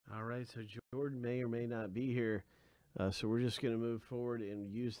right, so Jordan may or may not be here. So we're just going to move forward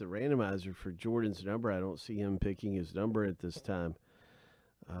and use the randomizer for Jordan's number. I don't see him picking his number at this time.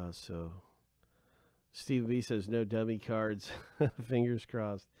 So Steve B says no dummy cards. Fingers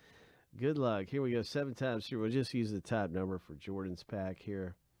crossed. Good luck. Here we go. 7 times through. We'll just use the top number for Jordan's pack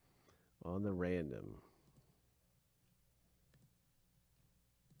here on the random.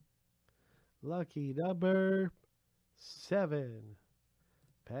 Lucky number 7.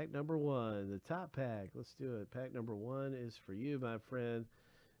 Pack number 1, the top pack. Let's do it. Pack number 1 is for you, my friend,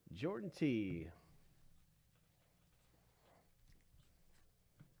 Jordan T.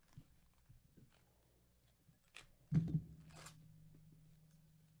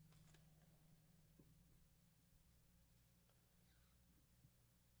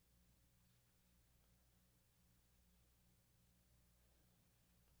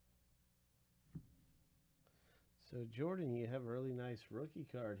 So, Jordan, you have a really nice rookie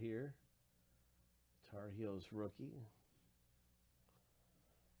card here. Tar Heels rookie.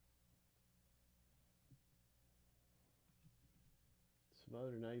 Some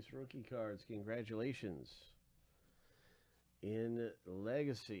other nice rookie cards. Congratulations. In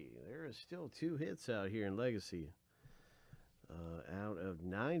Legacy, there are still 2 hits out here in Legacy. Out of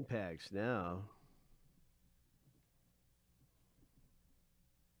 9 packs now.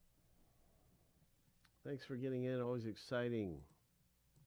 Thanks for getting in. Always exciting.